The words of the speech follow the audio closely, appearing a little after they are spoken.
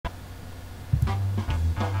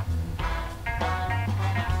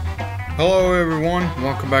Hello everyone,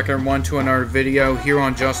 welcome back everyone to another video here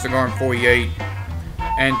on Just the Garden 48.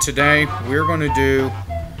 And today we're going to do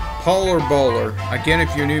Polar Bowler. Again,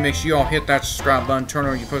 if you're new, make sure you all hit that subscribe button, turn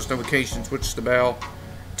on your post notifications, switch the bell,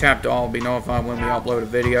 tap to all, be notified when we upload a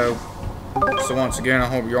video. So once again, I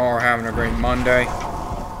hope you all are having a great Monday.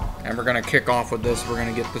 And we're going to kick off with this, we're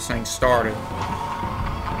going to get this thing started.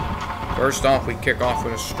 First off, we kick off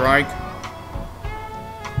with a strike.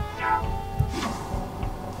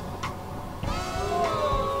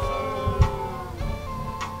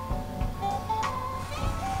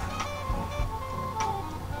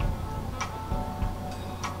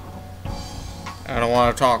 I don't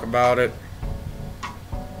want to talk about it.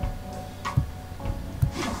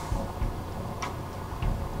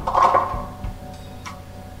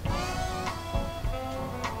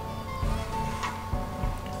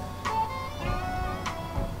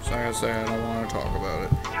 So like I say, I don't want to talk about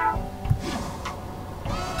it.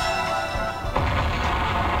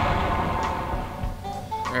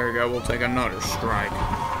 There we go, we'll take another strike.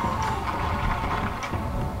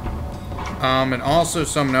 And also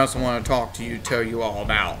something else I want to tell you all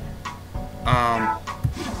about.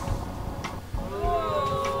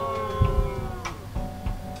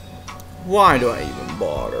 Why do I even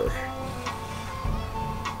bother?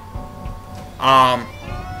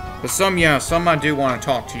 But some I do want to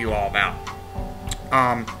talk to you all about.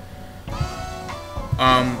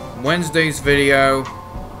 Wednesday's video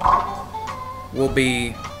will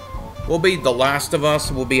be The Last of Us,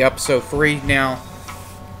 will be episode 3 now.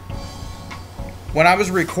 When I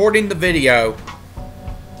was recording the video,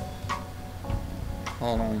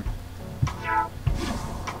 hold on.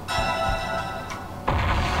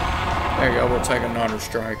 There you go, we'll take another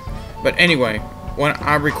strike. But anyway, when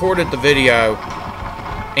I recorded the video,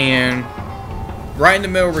 and right in the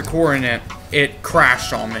middle of recording it, it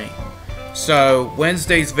crashed on me. So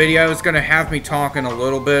Wednesday's video is going to have me talking a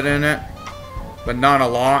little bit in it, but not a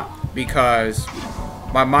lot, because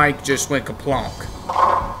my mic just went kaplunk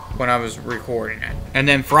when I was recording it. And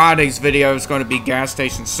then Friday's video is going to be Gas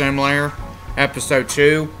Station Simulator episode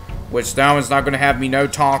 2, which that one's not going to have me no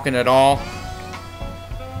talking at all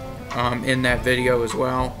in that video as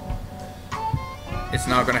well. It's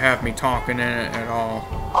not going to have me talking in it at all.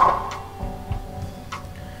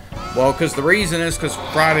 Well, because the reason is because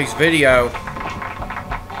Friday's video,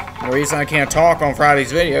 the reason I can't talk on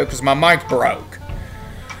Friday's video because my mic broke.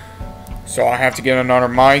 So I have to get another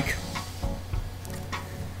mic.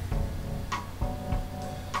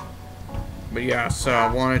 But yeah, so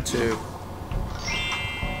I wanted to...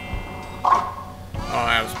 Oh,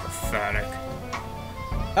 that was pathetic.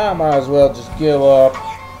 I might as well just give up.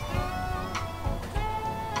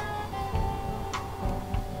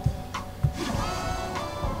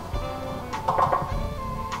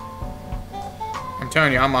 I'm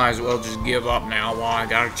telling you, I might as well just give up now while I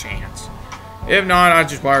got a chance. If not, I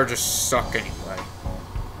just might just suck anyway.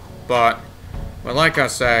 But like I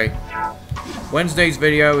say, Wednesday's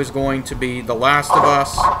video is going to be The Last of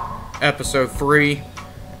Us, episode 3.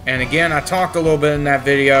 And again, I talked a little bit in that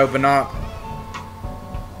video, but not...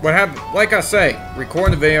 What happened? Like I say,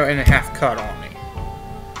 record the video and it half cut on me.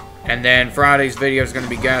 And then Friday's video is going to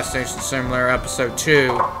be Gas Station Simulator, episode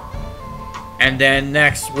 2. And then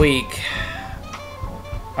next week,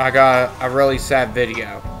 I got a really sad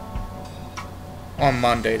video on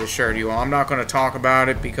Monday to share to you all. I'm not going to talk about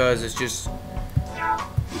it because it's just...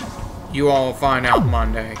 You all will find out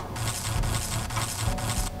Monday.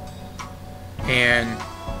 And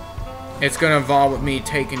it's going to involve with me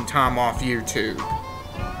taking time off YouTube.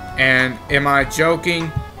 And am I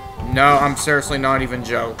joking? No, I'm seriously not even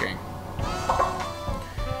joking.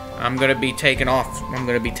 I'm going to be taking off from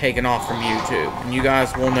YouTube. And you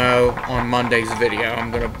guys will know on Monday's video.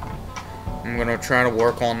 I'm going to try to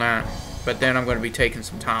work on that. But then I'm going to be taking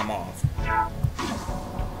some time off.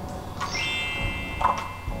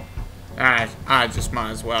 I just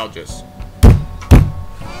might as well just...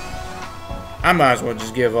 I might as well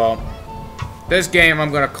just give up. This game,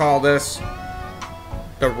 I'm going to call this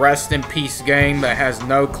the Rest in Peace game that has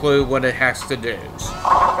no clue what it has to do. So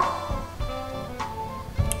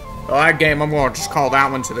that game, I'm going to just call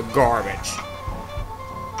that one to the garbage.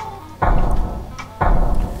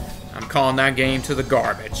 I'm calling that game to the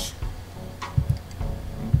garbage.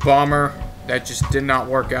 Bummer. That just did not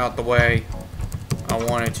work out the way I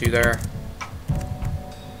wanted to there.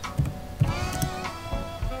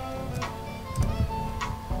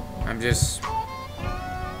 I'm just a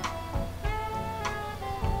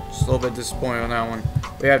little bit disappointed on that one.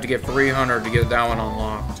 We have to get 300 to get that one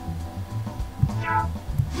unlocked.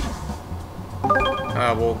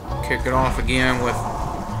 We'll kick it off again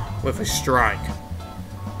with a strike.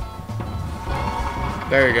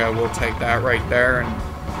 There you go. We'll take that right there and...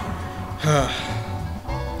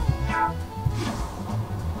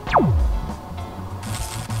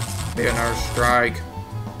 Be another strike.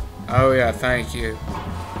 Oh yeah, thank you.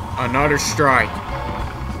 Another strike.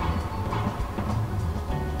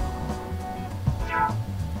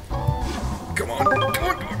 Come on.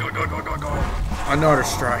 Go. Another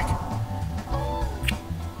strike.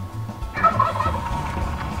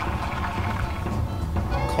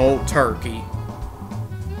 Cold turkey.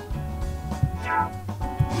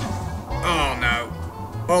 Oh no.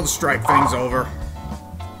 Well, the strike thing's over.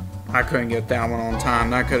 I couldn't get that one on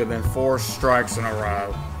time. That could have been 4 strikes in a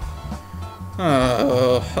row.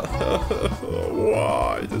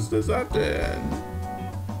 Why does this have to end?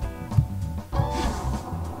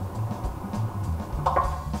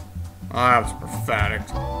 Oh, that was pathetic.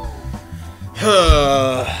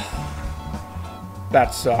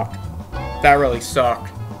 That sucked. That really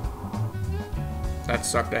sucked. That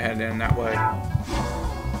sucked. I had to end that way.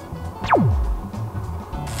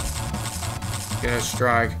 Get a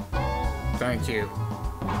strike. Thank you.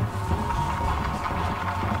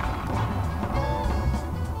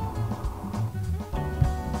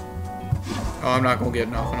 Oh, I'm not gonna get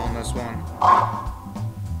nothing on this one.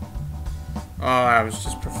 Oh, that was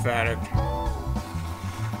just pathetic.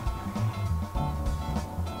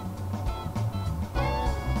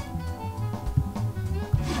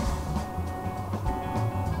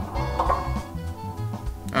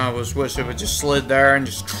 I just wish it would just slid there and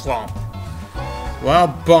just clump. Well,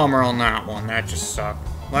 bummer on that one. That just sucked.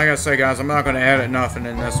 Like I say, guys, I'm not going to edit nothing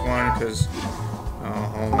in this one because... Oh,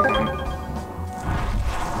 hold on.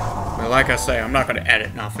 But like I say, I'm not going to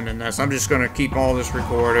edit nothing in this. I'm just going to keep all this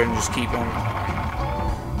recorded and just keep on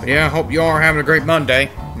going. But yeah, I hope you all are having a great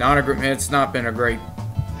Monday. It's not been a great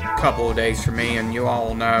couple of days for me, and you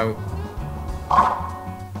all know.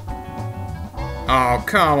 Oh,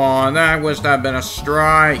 come on. I wish that had been a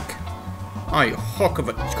strike. Oh, you hook of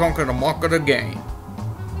a chunk of the muck of the game.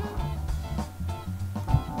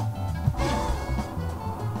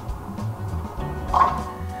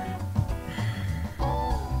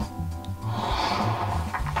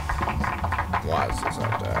 Why does this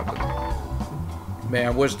have to happen? Man, I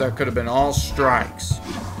wish that could have been all strikes.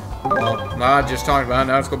 Well, I just talked about it.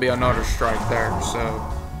 Now it's going to be another strike there, so...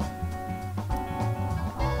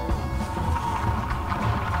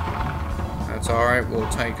 That's alright, we'll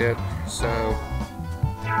take it. So...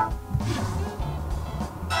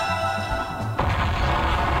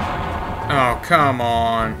 Oh, come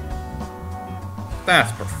on.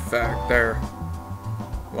 That's perfect there.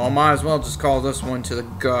 Well, might as well just call this one to the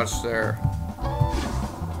gush there.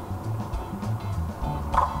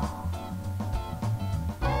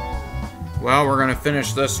 Well, we're going to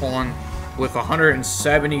finish this one with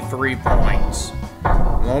 173 points.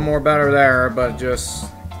 A little more better there, but just...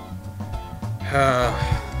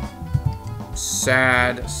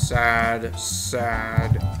 sad, sad,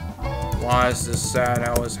 sad. Why does this sad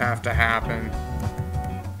always have to happen?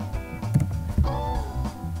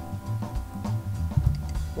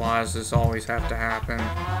 Why does this always have to happen?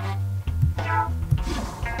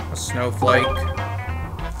 A snowflake.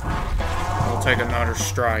 We'll take another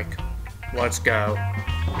strike. Let's go.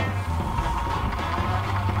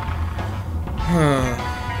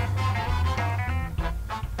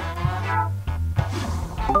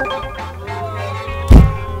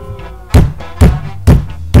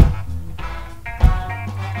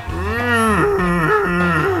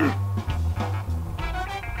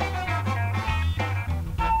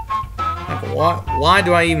 Why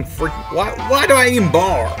do I even why do I even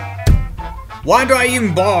bother? Why do I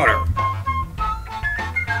even bother?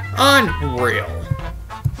 Unreal.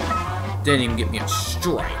 Didn't even get me a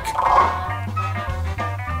strike.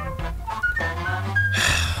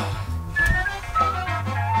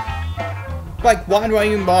 Like, why do I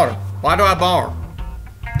even bother? Why do I bother?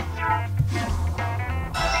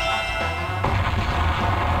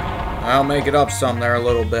 I'll make it up some there a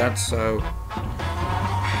little bit, so...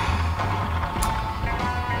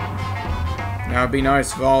 Now, it'd be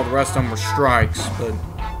nice if all the rest of them were strikes, but...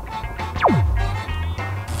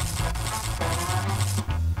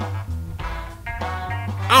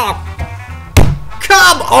 Oh!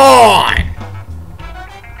 Come on!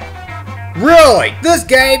 Really? This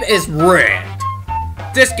game is rigged.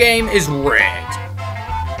 This game is rigged.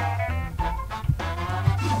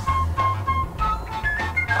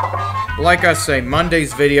 Like I say,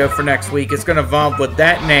 Monday's video for next week is going to evolve with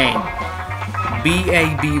that name.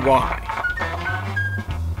 B-A-B-Y.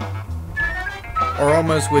 Or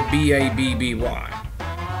almost with B-A-B-B-Y.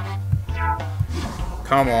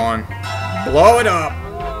 Come on. Blow it up.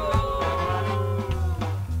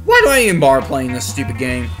 Why do I even bother playing this stupid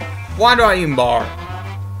game? Why do I even bother?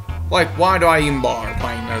 Like, why do I even bother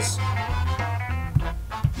playing this?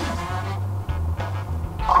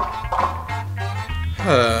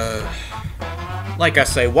 Like I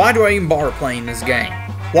say, why do I even bother playing this game?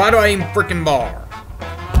 Why do I even freaking bother?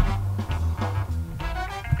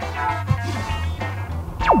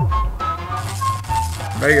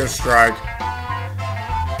 Mega strike.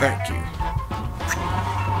 Thank you.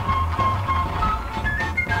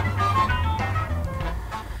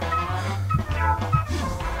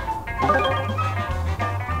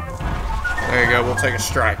 There you go, we'll take a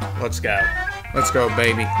strike. Let's go. Let's go,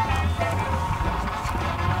 baby.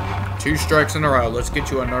 2 strikes in a row. Let's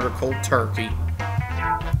get you another cold turkey.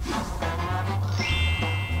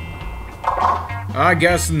 I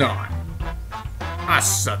guess not. I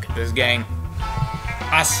suck at this game.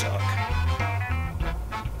 I suck.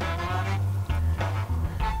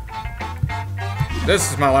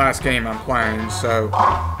 This is my last game I'm playing, so...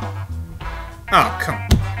 Oh, come on.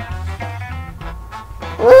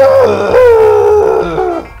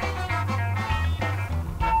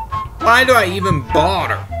 Why do I even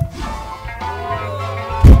bother?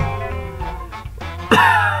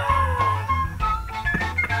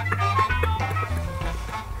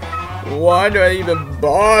 Why do I even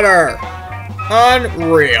bother?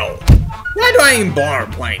 Unreal. Why do I even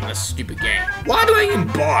bother playing this stupid game? Why do I even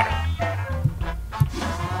bother?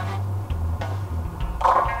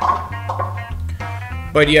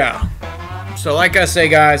 But yeah. So like I say,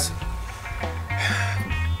 guys,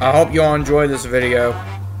 I hope you all enjoyed this video.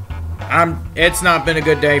 It's not been a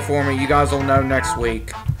good day for me. You guys will know next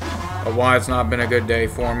week of why it's not been a good day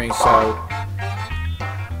for me. So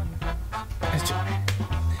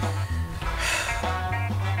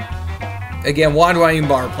again, why do I even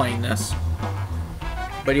bother playing this?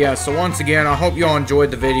 But yeah, so once again, I hope you all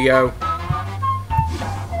enjoyed the video.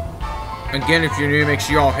 Again, if you're new, make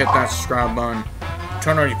sure you all hit that subscribe button.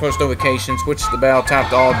 Turn on your post notifications, switch to the bell, tap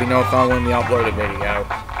the all to be notified when we upload a video.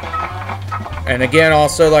 And again,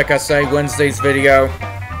 also, like I say, Wednesday's video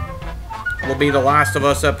will be The Last of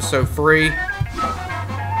Us Episode 3.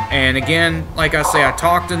 And again, like I say, I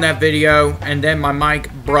talked in that video, and then my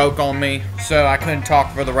mic broke on me, so I couldn't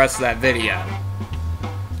talk for the rest of that video.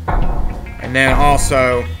 And then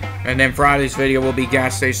also, Friday's video will be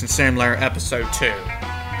Gas Station Simulator Episode 2.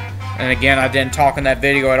 And again, I didn't talk in that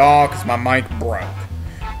video at all because my mic broke.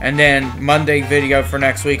 And then Monday video for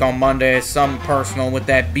next week on Monday is something personal with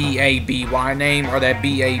that B-A-B-Y name or that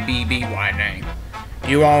B-A-B-B-Y name.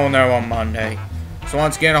 You all know on Monday. So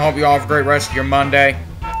once again, I hope you all have a great rest of your Monday.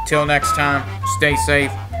 Till next time, stay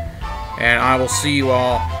safe. And I will see you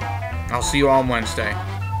all. I'll see you all on Wednesday.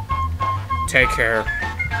 Take care.